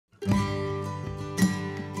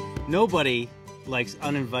Nobody likes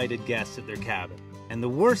uninvited guests at their cabin. And the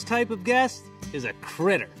worst type of guest is a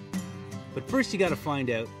critter. But first you gotta find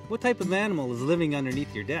out what type of animal is living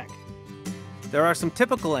underneath your deck. There are some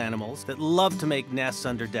typical animals that love to make nests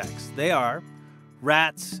under decks. They are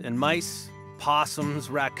rats and mice, possums,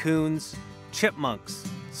 raccoons, chipmunks,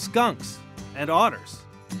 skunks, and otters.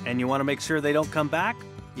 And you wanna make sure they don't come back?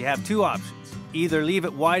 You have two options. Either leave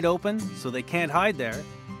it wide open so they can't hide there,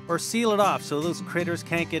 or seal it off so those critters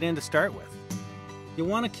can't get in to start with. You'll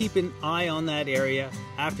want to keep an eye on that area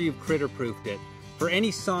after you've critter-proofed it for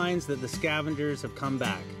any signs that the scavengers have come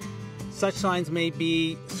back. Such signs may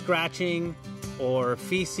be scratching or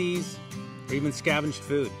feces or even scavenged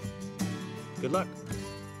food. Good luck.